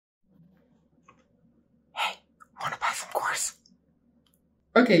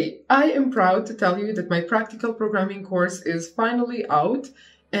Okay, I am proud to tell you that my practical programming course is finally out,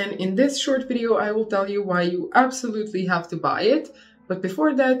 and in this short video I will tell you why you absolutely have to buy it. But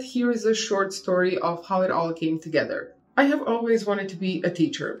before that, here is a short story of how it all came together. I have always wanted to be a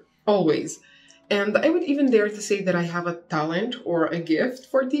teacher, always. And I would even dare to say that I have a talent or a gift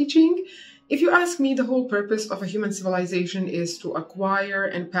for teaching. If you ask me, the whole purpose of a human civilization is to acquire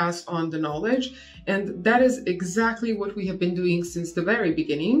and pass on the knowledge, and that is exactly what we have been doing since the very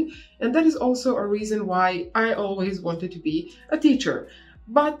beginning, and that is also a reason why I always wanted to be a teacher.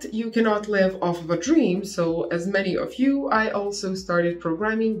 But you cannot live off of a dream, so as many of you, I also started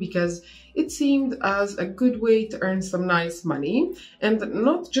programming because it seemed as a good way to earn some nice money, and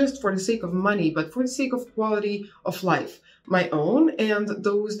not just for the sake of money, but for the sake of quality of life. My own and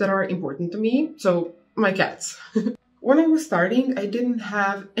those that are important to me, so my cats. When I was starting, I didn't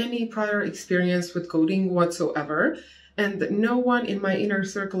have any prior experience with coding whatsoever, and no one in my inner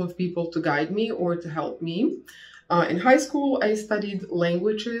circle of people to guide me or to help me. In high school, I studied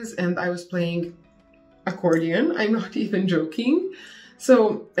languages and I was playing accordion. I'm not even joking.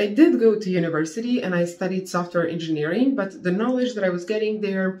 So I did go to university and I studied software engineering, but the knowledge that I was getting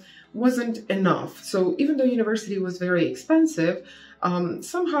there wasn't enough. So even though university was very expensive,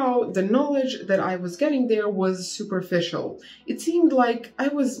 somehow the knowledge that I was getting there was superficial. It seemed like I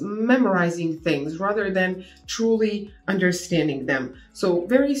was memorizing things rather than truly understanding them. So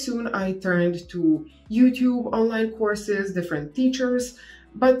very soon I turned to YouTube, online courses, different teachers,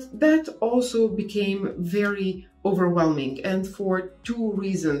 but that also became very overwhelming, and for two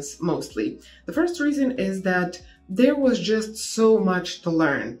reasons mostly. The first reason is that there was just so much to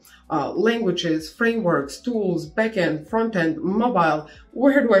learn. Languages, frameworks, tools, backend, frontend, mobile.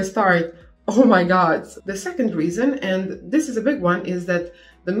 Where do I start? Oh my God. The second reason, and this is a big one, is that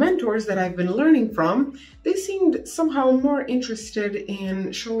the mentors that I've been learning from, they seemed somehow more interested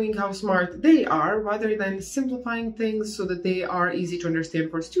in showing how smart they are rather than simplifying things so that they are easy to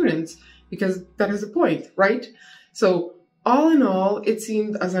understand for students, because that is the point, right? So all in all, it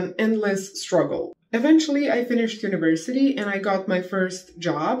seemed as an endless struggle. Eventually, I finished university and I got my first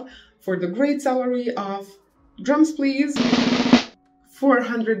job for the great salary of, drums please,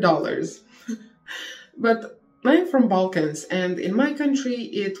 $400. But I'm from Balkans, and in my country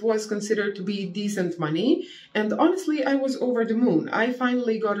it was considered to be decent money, and honestly I was over the moon. I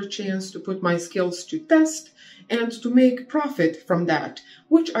finally got a chance to put my skills to test and to make profit from that,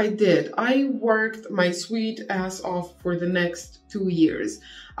 which I did. I worked my sweet ass off for the next 2 years.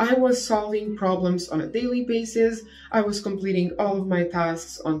 I was solving problems on a daily basis. I was completing all of my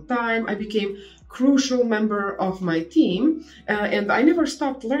tasks on time. I became crucial member of my team, and I never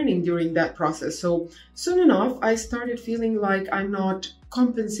stopped learning during that process. So soon enough, I started feeling like I'm not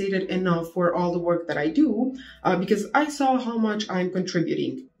compensated enough for all the work that I do, because I saw how much I'm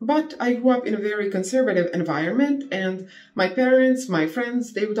contributing. But I grew up in a very conservative environment, and my parents, my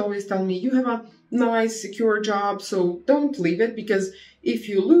friends, they would always tell me, you have a nice, secure job, so don't leave it, because if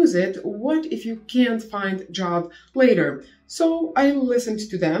you lose it, what if you can't find a job later? So I listened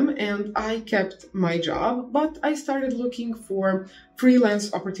to them and I kept my job, but I started looking for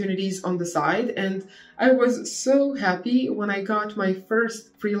freelance opportunities on the side, and I was so happy when I got my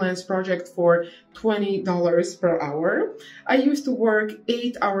first freelance project for $20 per hour. I used to work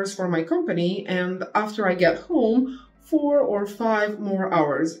 8 hours for my company, and after I get home, 4 or 5 more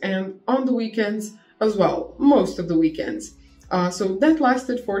hours, and on the weekends as well, most of the weekends. So that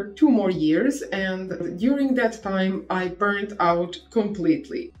lasted for 2 more years, and during that time I burnt out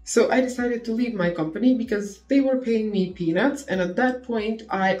completely. So I decided to leave my company because they were paying me peanuts, and at that point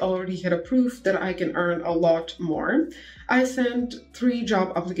I already had a proof that I can earn a lot more. I sent 3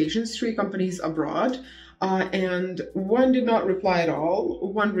 job applications, 3 companies abroad, and one did not reply at all,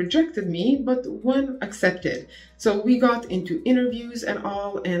 one rejected me, but one accepted. So we got into interviews and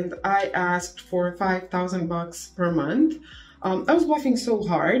all, and I asked for $5,000 per month. I was bluffing so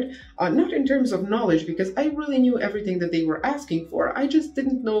hard, not in terms of knowledge, because I really knew everything that they were asking for. I just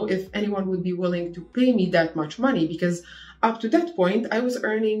didn't know if anyone would be willing to pay me that much money, because up to that point I was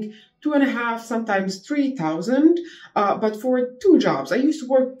earning 2.5, sometimes 3,000, but for 2 jobs. I used to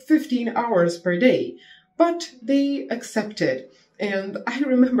work 15 hours per day, but they accepted. And I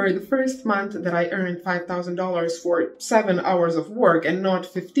remember the first month that I earned $5,000 for 7 hours of work and not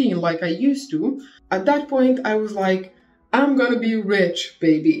 15 like I used to. At that point I was like, I'm gonna be rich,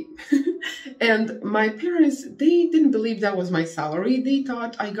 baby. And my parents, they didn't believe that was my salary. They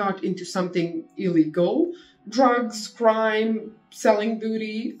thought I got into something illegal, drugs, crime, selling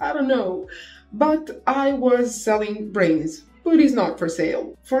booty, I don't know. But I was selling brains. Booty's not for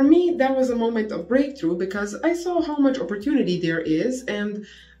sale. For me, that was a moment of breakthrough because I saw how much opportunity there is and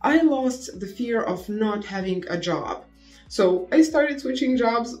I lost the fear of not having a job. So I started switching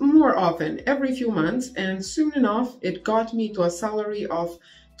jobs more often, every few months, and soon enough it got me to a salary of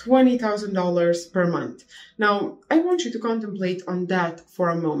 $20,000 per month. Now, I want you to contemplate on that for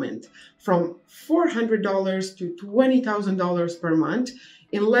a moment. From $400 to $20,000 per month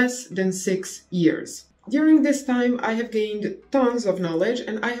in less than 6 years. During this time, I have gained tons of knowledge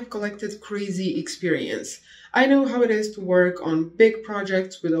and I have collected crazy experience. I know how it is to work on big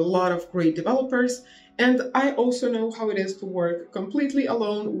projects with a lot of great developers, and I also know how it is to work completely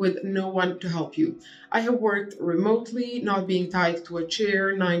alone with no one to help you. I have worked remotely, not being tied to a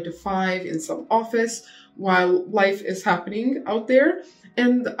chair 9 to 5 in some office while life is happening out there.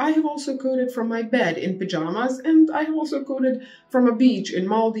 And I have also coded from my bed in pajamas, and I have also coded from a beach in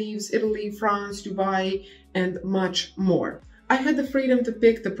Maldives, Italy, France, Dubai, and much more. I had the freedom to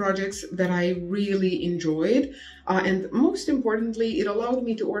pick the projects that I really enjoyed, and most importantly, it allowed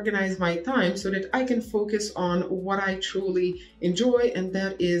me to organize my time so that I can focus on what I truly enjoy, and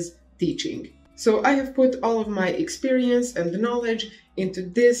that is teaching. So I have put all of my experience and knowledge into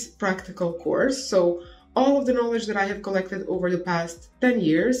this practical course. So all of the knowledge that I have collected over the past 10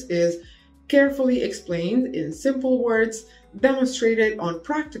 years is carefully explained in simple words, demonstrated on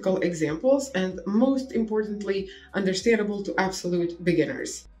practical examples, and most importantly, understandable to absolute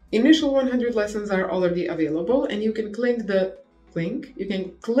beginners. Initial 100 lessons are already available, and you can click the link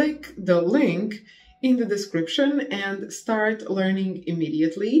in the description and start learning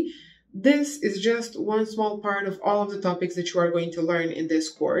immediately. This is just one small part of all of the topics that you are going to learn in this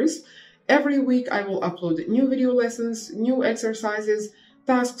course. Every week I will upload new video lessons, new exercises,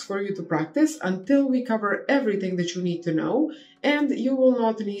 tasks for you to practice until we cover everything that you need to know, and you will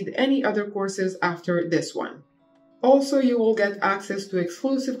not need any other courses after this one. Also, you will get access to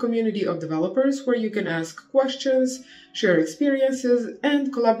exclusive community of developers where you can ask questions, share experiences,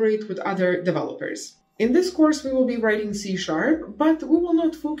 and collaborate with other developers. In this course, we will be writing C#, but we will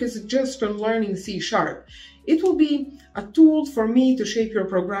not focus just on learning C#. It will be a tool for me to shape your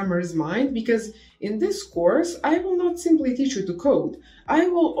programmer's mind, because in this course, I will not simply teach you to code. I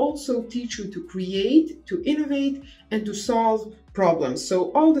will also teach you to create, to innovate, and to solve problems.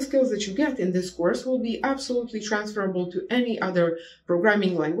 So all the skills that you get in this course will be absolutely transferable to any other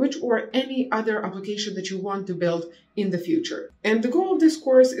programming language or any other application that you want to build in the future. And the goal of this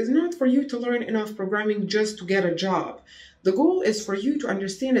course is not for you to learn enough programming just to get a job. The goal is for you to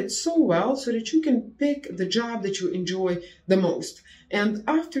understand it so well so that you can pick the job that you enjoy the most. And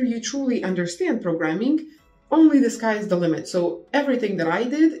after you truly understand programming, only the sky is the limit. So everything that I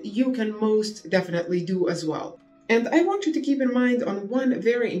did, you can most definitely do as well. And I want you to keep in mind on one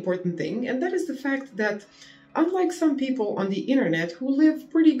very important thing, and that is the fact that unlike some people on the internet who live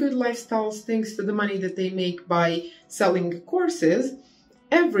pretty good lifestyles thanks to the money that they make by selling courses,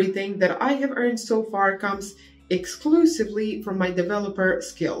 everything that I have earned so far comes exclusively from my developer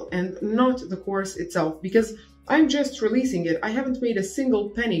skill and not the course itself, because I'm just releasing it. I haven't made a single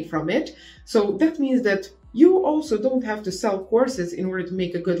penny from it. So that means that you also don't have to sell courses in order to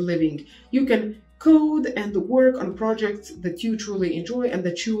make a good living. You can code and work on projects that you truly enjoy and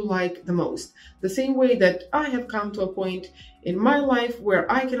that you like the most. The same way that I have come to a point in my life where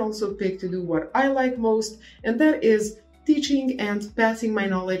I can also pick to do what I like most, and that is teaching and passing my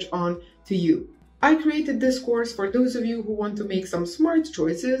knowledge on to you. I created this course for those of you who want to make some smart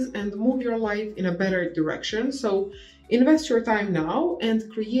choices and move your life in a better direction. So invest your time now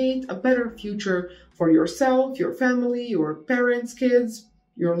and create a better future for yourself, your family, your parents, kids,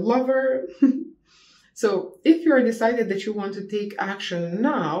 your lover. So if you're decided that you want to take action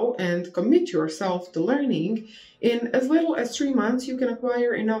now and commit yourself to learning, in as little as 3 months, you can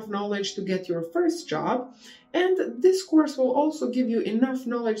acquire enough knowledge to get your first job. And this course will also give you enough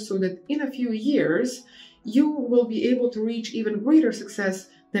knowledge so that in a few years, you will be able to reach even greater success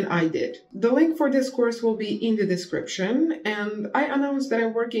than I did. The link for this course will be in the description. And I announced that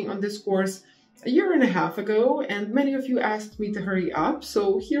I'm working on this course a year and a half ago, and many of you asked me to hurry up.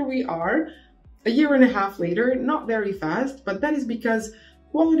 So here we are. A year and a half later, not very fast, but that is because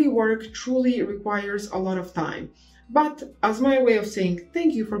quality work truly requires a lot of time. But as my way of saying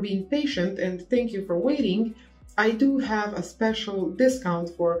thank you for being patient and thank you for waiting, I do have a special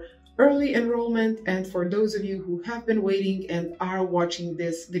discount for early enrollment and for those of you who have been waiting and are watching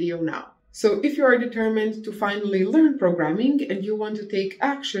this video now. So if you are determined to finally learn programming and you want to take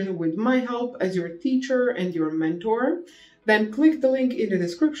action with my help as your teacher and your mentor, then click the link in the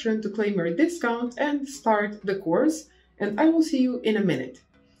description to claim your discount and start the course, and I will see you in a minute.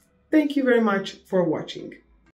 Thank you very much for watching.